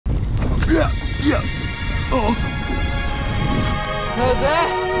Yeah. Oh. How's that?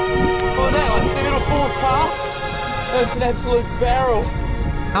 What was that, like third or fourth cast? That's an absolute barrel.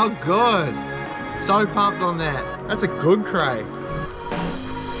 How good. So pumped on that. That's a good cray.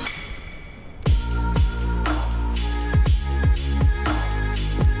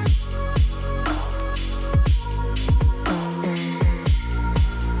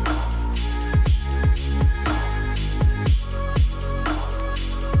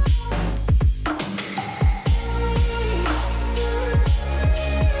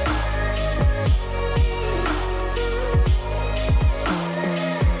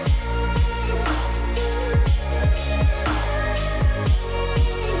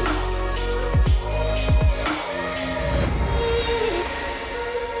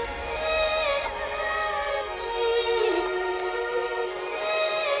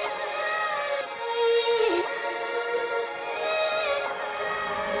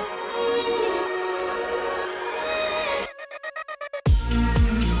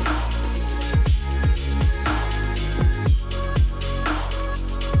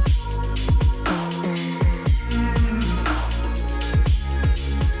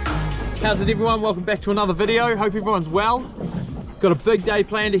 How's it everyone? Welcome back to another video. Hope everyone's well. Got a big day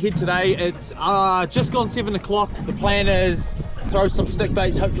planned ahead today. It's just gone 7 o'clock. The plan is throw some stick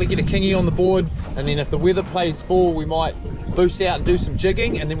baits, hopefully get a kingy on the board, and then if the weather plays ball we might boost out and do some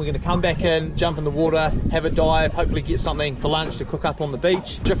jigging, and then we're going to come back in, jump in the water, have a dive, hopefully get something for lunch to cook up on the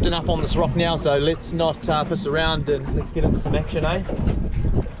beach. Drifting up on this rock now, so let's not piss around and let's get into some action, eh?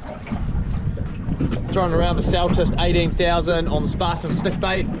 Throwing around the Celtist 18,000 on the Spartan stick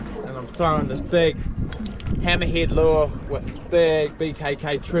bait. Throwing this big hammerhead lure with big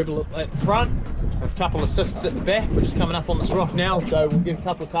BKK treble at the front, a couple of assists at the back. We're just coming up on this rock now, so we'll get a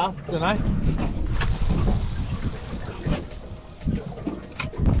couple of casts in, eh?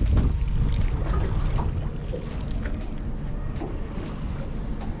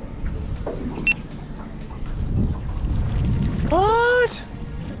 What?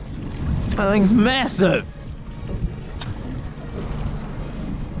 That thing's massive.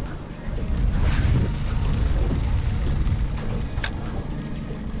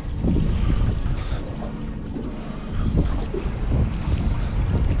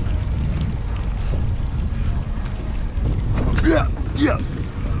 Yeah.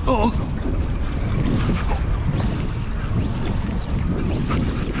 Oh.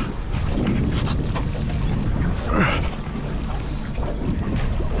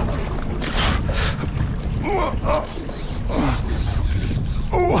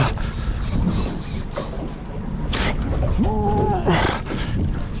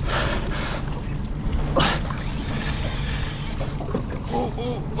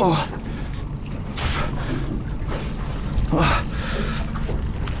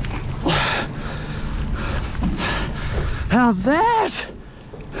 How's that?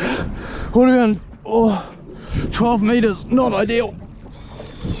 What around 12 meters, not ideal.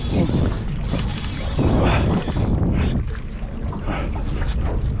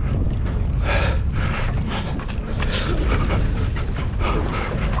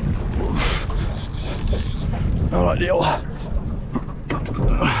 Not ideal.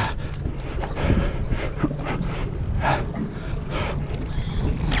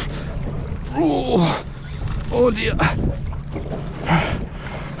 Oh dear.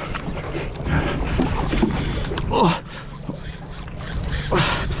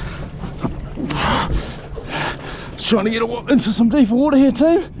 Just trying to get into some deeper water here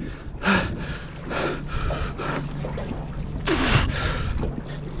too.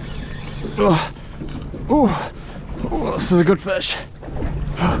 Oh, this is a good fish.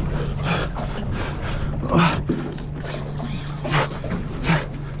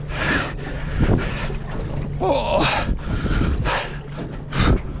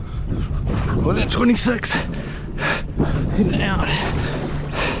 Well, at 26, heading out.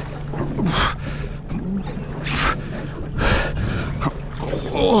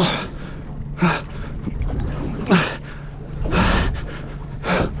 Oh.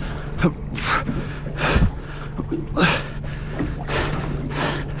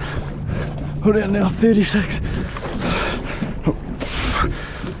 Hold on now, 36.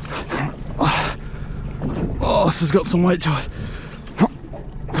 Oh, this has got some weight to it.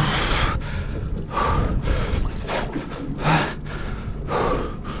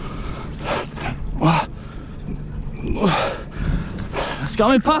 It's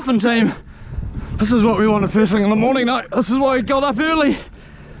got me puffing, team. This is what we wanted first thing in the morning, though. This is why we got up early.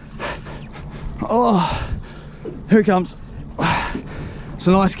 Oh, here it comes. It's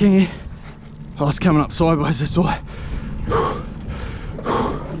a nice kingy. Oh, it's coming up sideways, that's why.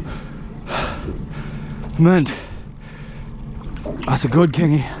 Mint. That's a good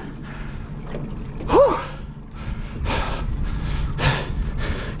kingy. Whew.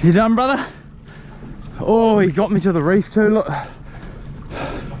 You done, brother? Oh, he got me to the reef too, look.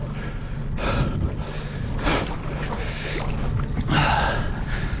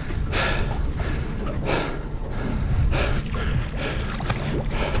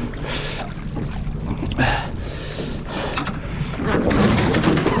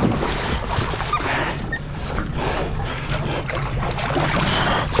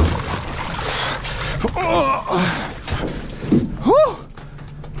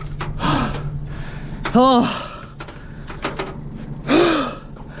 Oh,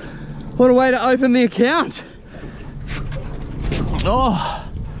 what a way to open the account. Oh,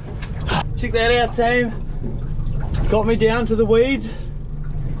 check that out, team. Got me down to the weeds.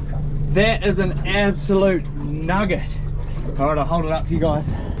 That is an absolute nugget. All right, I'll hold it up for you guys.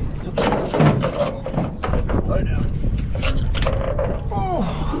 Slow down. Oh,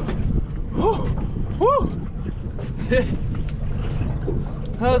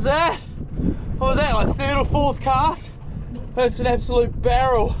 how's that? What was that, like third or fourth cast? That's an absolute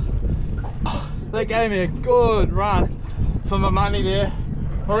barrel. That gave me a good run for my money there.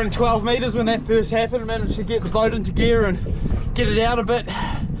 We're in 12 meters when that first happened. Managed to get the boat into gear and get it out a bit.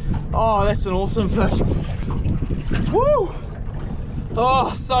 Oh, that's an awesome fish. Woo!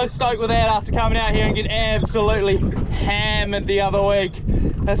 Oh, so stoked with that after coming out here and getting absolutely hammered the other week.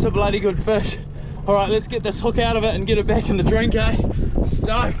 That's a bloody good fish. All right, let's get this hook out of it and get it back in the drink, eh?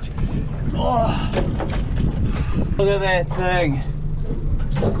 Stoked. Oh, look at that thing.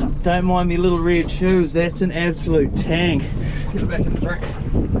 Don't mind me little red shoes, that's an absolute tank. Get it back in the drink.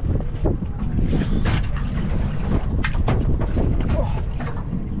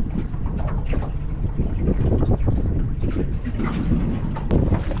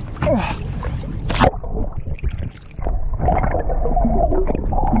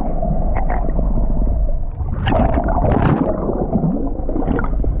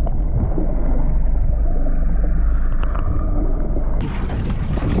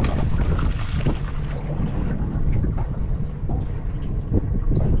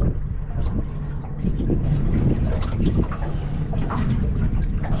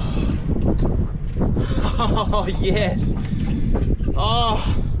 Oh yes.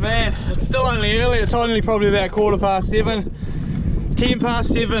 Oh man, it's still only early. It's only probably about 7:15. 10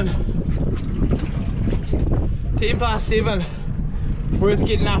 past 7. 10 past 7. Worth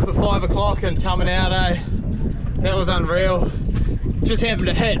getting up at 5 o'clock and coming out, eh? That was unreal. Just happened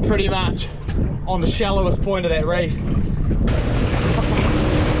to hit pretty much on the shallowest point of that reef.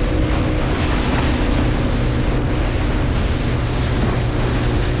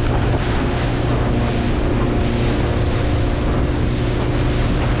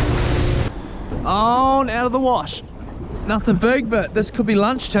 On out of the wash. Nothing big, but this could be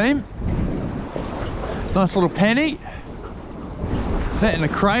lunch, team. Nice little penny. That and a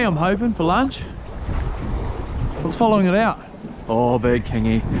cray, I'm hoping, for lunch. What's following it out? Oh, big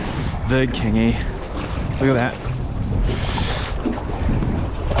kingy. Big kingy. Look at that.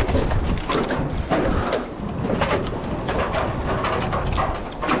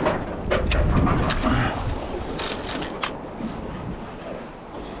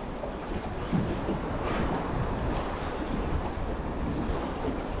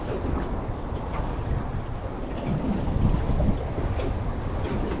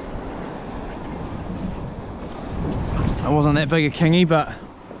 It wasn't that big a kingy, but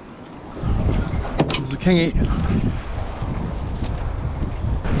it was a kingy.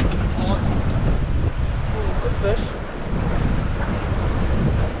 Oh, good fish.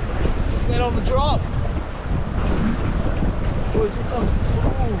 That on the drop. Boys, what's on?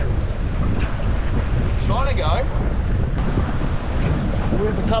 Trying to go. We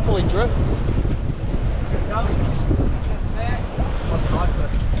have a couple of drifts. Here it comes. That's a nice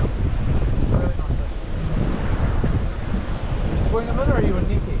fish. Really nice fish. Swing them in, or are you a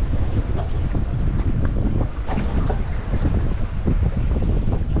netty?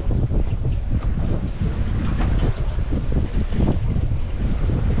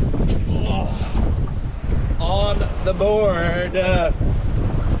 Oh, on the board.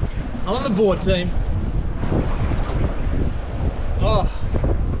 On the board, team. Oh,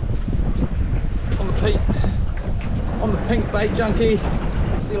 on the pink bait junkie.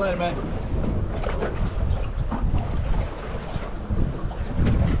 See you later, mate.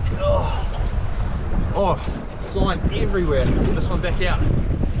 Oh, sign everywhere. Get this one back out.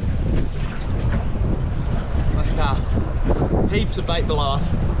 Nice cast. Heaps of bait below us.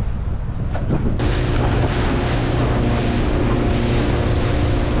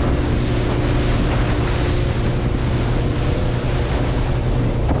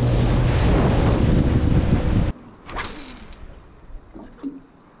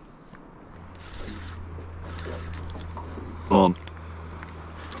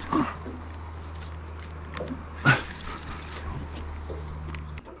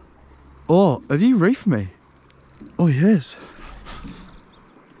 Have you reefed me? Oh, he has.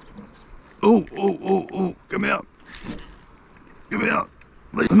 Oh, come out. Come out.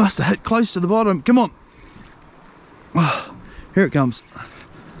 It must have hit close to the bottom. Come on. Oh, here it comes.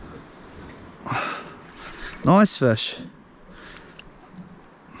 Nice fish.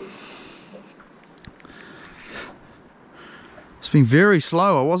 It's been very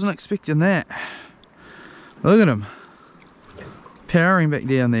slow. I wasn't expecting that. Look at him. Powering back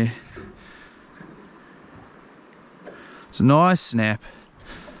down there. It's a nice snap.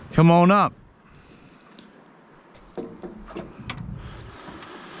 Come on up.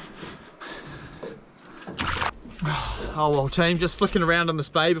 Oh well team, just flicking around in this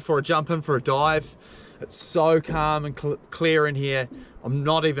bay before I jump in for a dive. It's so calm and clear in here. I'm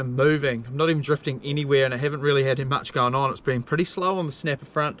not even moving, I'm not even drifting anywhere, and I haven't really had much going on. It's been pretty slow on the snapper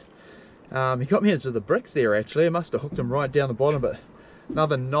front. He got me into the bricks there actually. I must have hooked him right down the bottom, but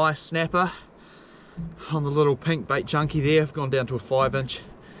another nice snapper on the little pink bait junkie there. I've gone down to a 5-inch.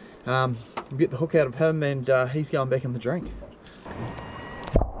 We'll get the hook out of him, and he's going back in the drink.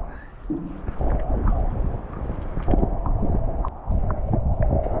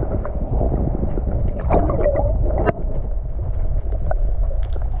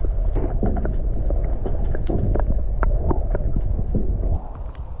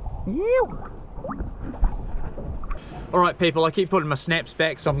 Alright people, I keep putting my snaps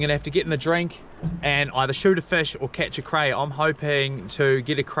back, so I'm going to have to get in the drink and either shoot a fish or catch a cray. I'm hoping to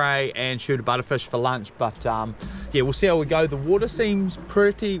get a cray and shoot a butterfish for lunch, but yeah, we'll see how we go. The water seems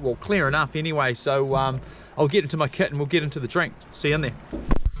pretty, well, clear enough anyway, so I'll get into my kit and we'll get into the drink. See you in there.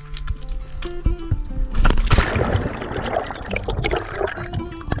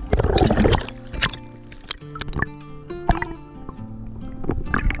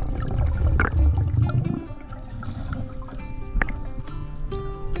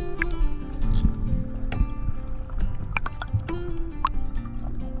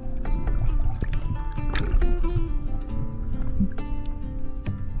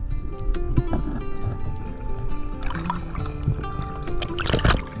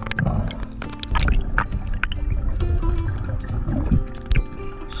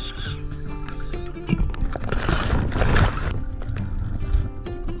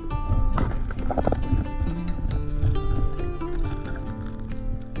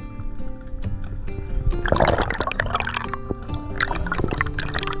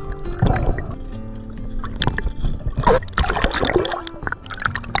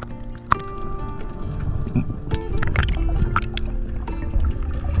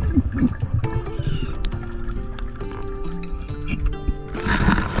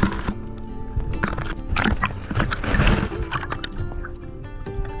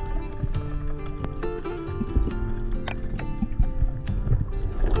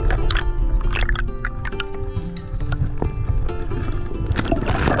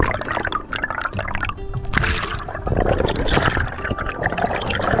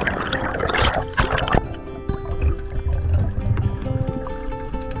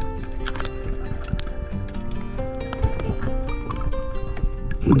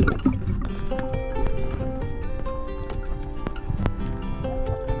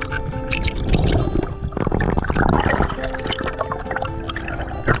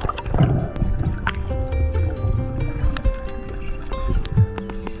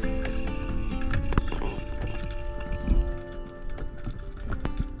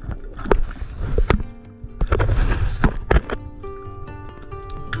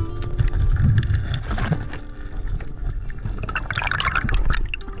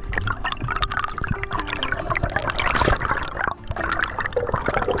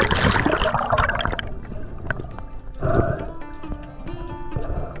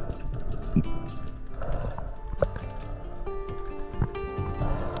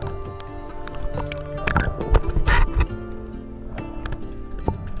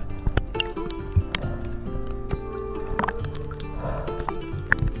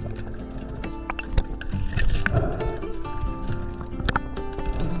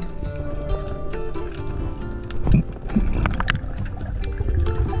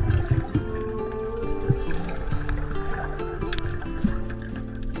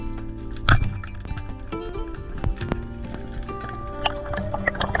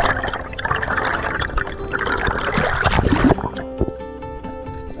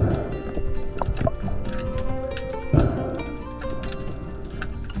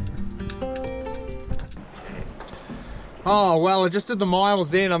 Oh well, I just did the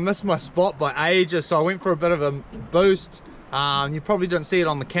miles then. I missed my spot by ages, so I went for a bit of a boost. You probably didn't see it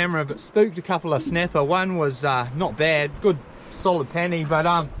on the camera, but spooked a couple of snapper. One was not bad, good solid penny, but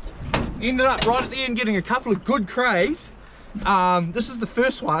Ended up right at the end getting a couple of good crays. This is the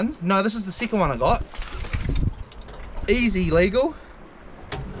first one. No, this is the second one I got. Easy legal.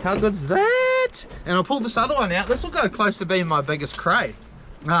 How good's that? And I'll pull this other one out. This will go close to being my biggest cray.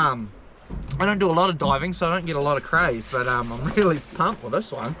 I don't do a lot of diving, so I don't get a lot of crays, but I'm really pumped with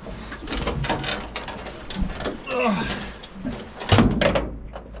this one.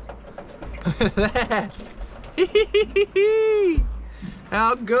 Look at that.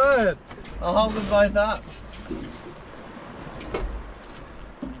 How good. I'll hold them both up.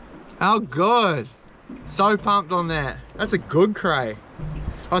 How good. So pumped on that. That's a good cray.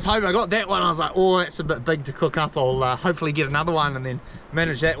 I was hoping I got that one. I was like, oh, that's a bit big to cook up. I'll hopefully get another one and then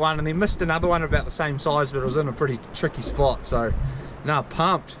manage that one, and then missed another one about the same size, but it was in a pretty tricky spot. So now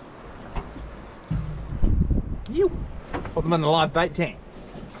pumped. You put them in the live bait tank.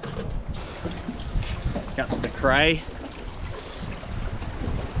 Got some big cray.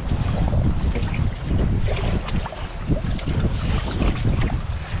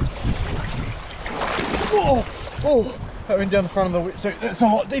 Oh, oh. That went down the front of the wetsuit. That's a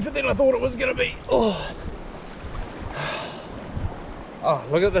lot deeper than I thought it was going to be. Oh. Oh,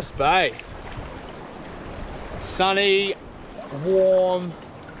 look at this bay. Sunny, warm,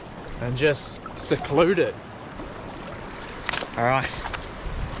 and just secluded. All right,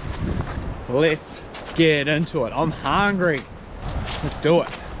 let's get into it. I'm hungry. Let's do it.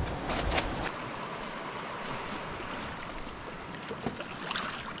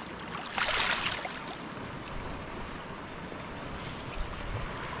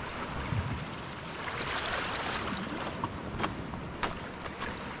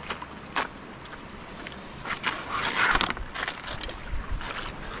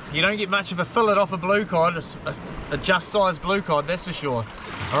 You don't get much of a fillet off a blue cod, a just sized blue cod, that's for sure.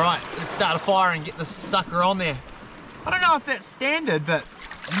 All right, let's start a fire and get this sucker on there. I don't know if that's standard, but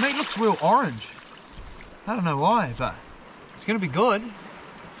the meat looks real orange. I don't know why, but it's gonna be good.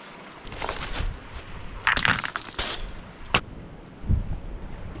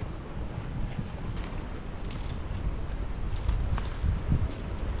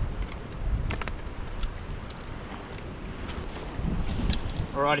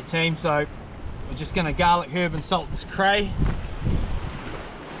 Alrighty team, so we're just gonna garlic, herb and salt this cray.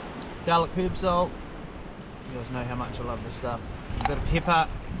 Garlic, herb, salt. You guys know how much I love this stuff. A bit of pepper.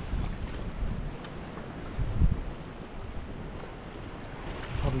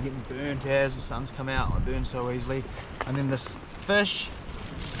 Probably getting burnt as the sun's come out. I burn so easily. And then this fish,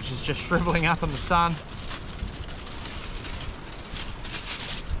 which is just shriveling up in the sun.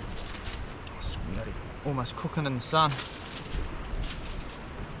 It's almost cooking in the sun.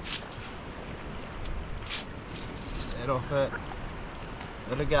 That off it.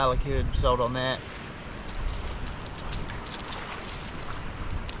 Bit of garlic, herb, salt on that.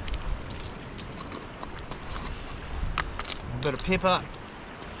 A bit of pepper.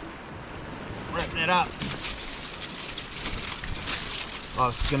 Wrap that up. Oh,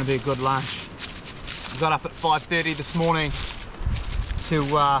 this is going to be a good lunch. I got up at 5:30 this morning to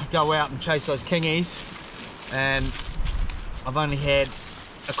go out and chase those kingies, and I've only had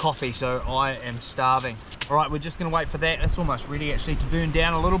a coffee, so I am starving. All right, we're just going to wait for that. It's almost ready actually to burn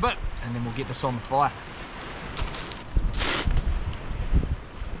down a little bit, and then we'll get this on the fire.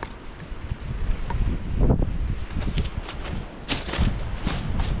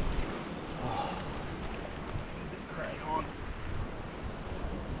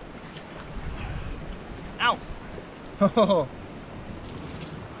 Ow!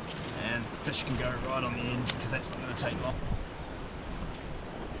 And fish can go right on the end because that's not going to take long.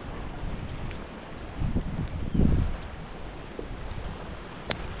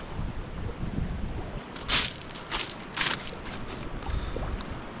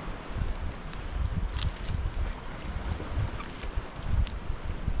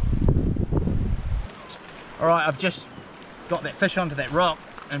 Alright, I've just got that fish onto that rock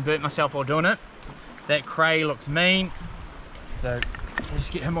and burnt myself while doing it. That cray looks mean, so I'll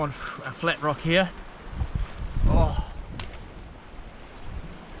just get him on a flat rock here. Oh,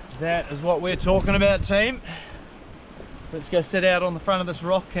 that is what we're talking about, team. Let's go sit out on the front of this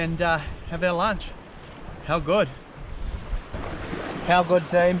rock and have our lunch. How good. How good,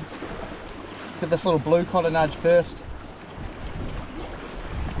 team. Get this little blue cod nudge first.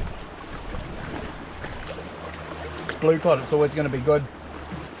 It's blue cod, it's always going to be good.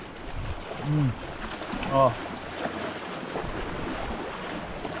 Oh,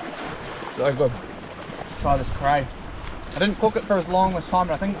 so good. Let's try this cray. I didn't cook it for as long this time,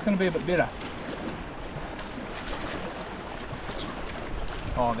 but I think it's going to be a bit better.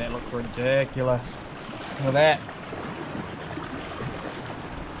 Oh, that looks ridiculous. Look at that.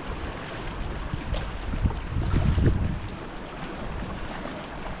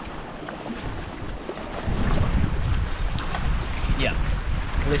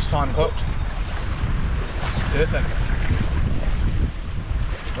 less time cooked. It's perfect.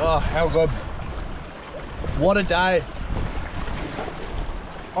 Oh, how good. What a day.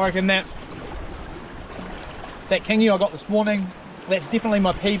 I reckon that kingy I got this morning, that's definitely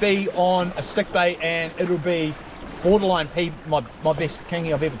my PB on a stick bait, and it'll be borderline my best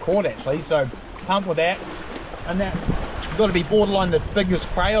kingy I've ever caught actually, so pumped with that. And that's got to be borderline the biggest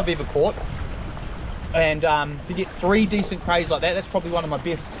cray I've ever caught, and to get 3 decent crays like that, that's probably one of my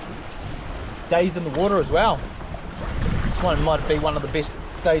best days in the water as well. One might be one of the best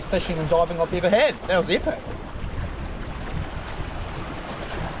days fishing and diving I've ever had. That was epic.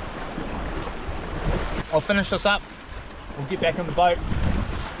 I'll finish this up, we'll get back in the boat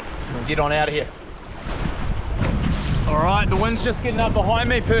and we'll get on out of here. Alright, the wind's just getting up behind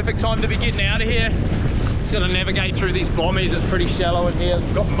me, perfect time to be getting out of here. Just gotta navigate through these bommies, it's pretty shallow in here,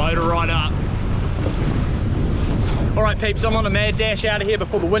 got the motor right up. Alright peeps, I'm on a mad dash out of here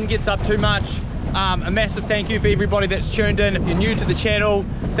before the wind gets up too much. A massive thank you for everybody that's tuned in. If you're new to the channel,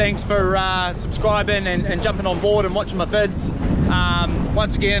 thanks for subscribing and jumping on board and watching my vids.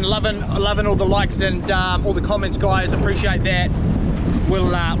 Once again, loving all the likes and all the comments, guys, appreciate that.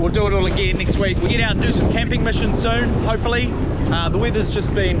 We'll do it all again next week. We'll get out and do some camping missions soon, hopefully. The weather's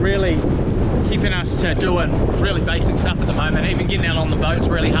just been really keeping us to doing really basic stuff at the moment. Even getting out on the boat's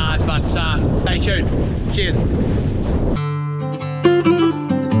really hard, but stay tuned. Cheers.